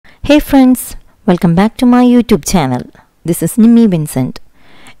Hey friends, welcome back to my YouTube channel. This is Nimmi Vincent.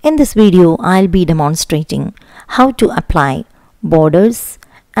 In this video, I'll be demonstrating how to apply borders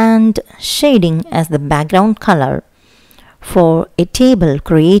and shading as the background color for a table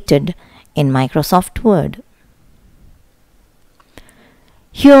created in Microsoft Word.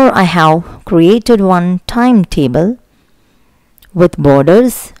 Here I have created one timetable with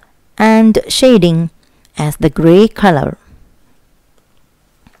borders and shading as the gray color.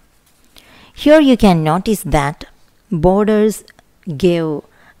 Here you can notice that borders give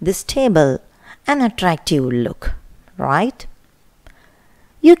this table an attractive look, right?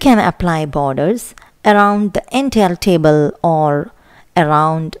 You can apply borders around the entire table or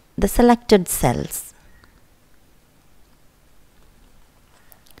around the selected cells.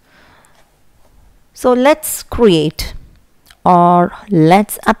 So let's create or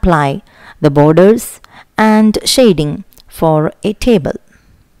let's apply the borders and shading for a table.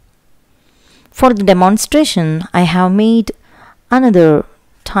 For the demonstration, I have made another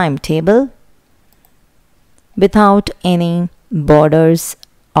timetable without any borders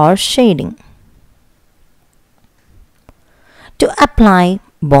or shading. To apply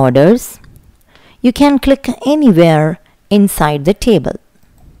borders, you can click anywhere inside the table.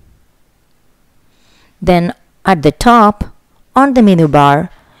 Then at the top on the menu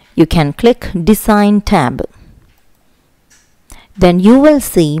bar, you can click Design tab. Then you will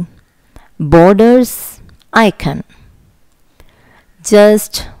see Borders icon.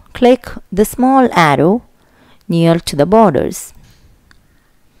 Just click the small arrow near to the borders,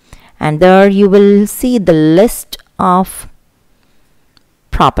 and there you will see the list of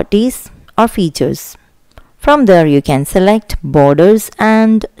properties or features. From there you can select borders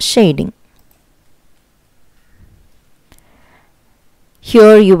and shading.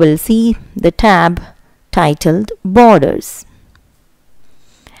 Here you will see the tab titled Borders.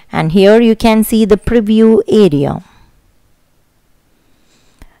 And here you can see the preview area.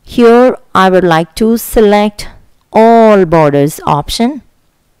 Here I would like to select all borders option.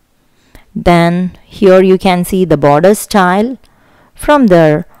 Then here you can see the border style. From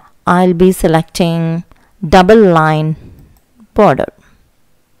there I'll be selecting double line border.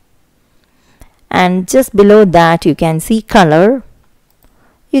 And just below that you can see color.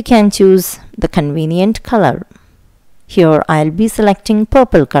 You can choose the convenient color. Here I'll be selecting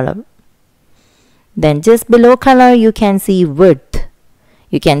purple color. Then just below color you can see width.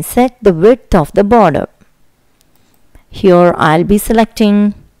 You can set the width of the border. Here I'll be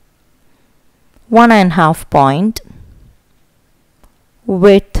selecting 1.5 point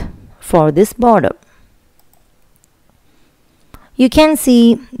width for this border. You can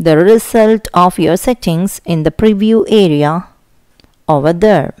see the result of your settings in the preview area over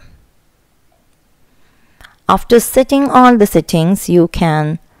there. After setting all the settings, you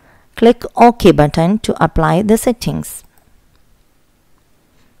can click OK button to apply the settings.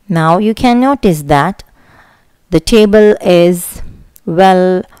 Now you can notice that the table is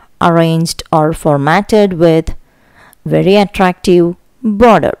well arranged or formatted with very attractive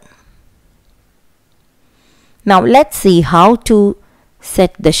border. Now let's see how to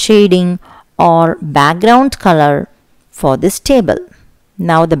set the shading or background color for this table.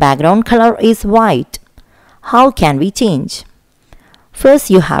 Now the background color is white. How can we change? First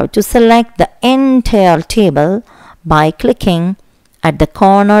you have to select the entire table by clicking at the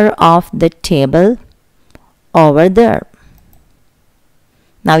corner of the table over there.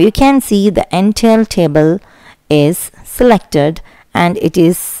 Now you can see the entire table is selected and it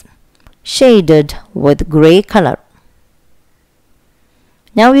is shaded with gray color.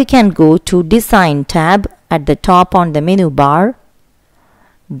 Now you can go to Design tab at the top on the menu bar.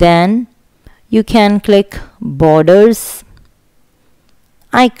 Then you can click Borders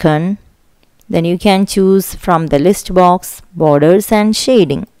icon. Then you can choose from the list box Borders and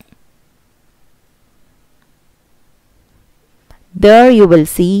Shading. There you will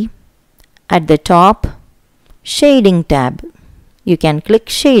see at the top Shading tab. You can click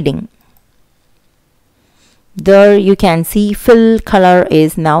Shading. There you can see fill color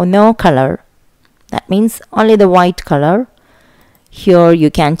is now no color. That means only the white color. Here you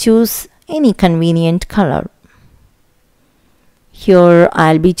can choose any convenient color. Here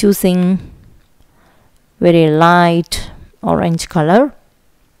I'll be choosing very light orange color.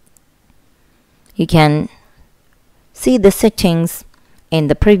 You can see the settings in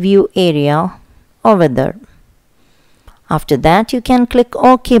the preview area over there. After that you can click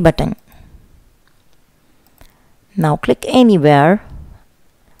OK button. Now click anywhere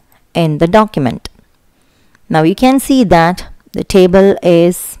in the document. Now you can see that the table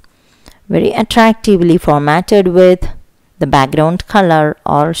is very attractively formatted with the background color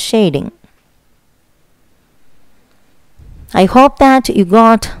or shading. I hope that you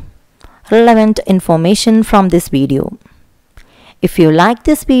got relevant information from this video. If you like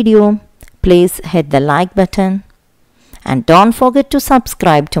this video, please hit the like button and don't forget to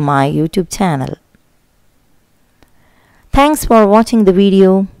subscribe to my YouTube channel. Thanks for watching the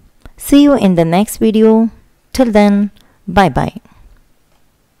video. See you in the next video. Till then, bye bye.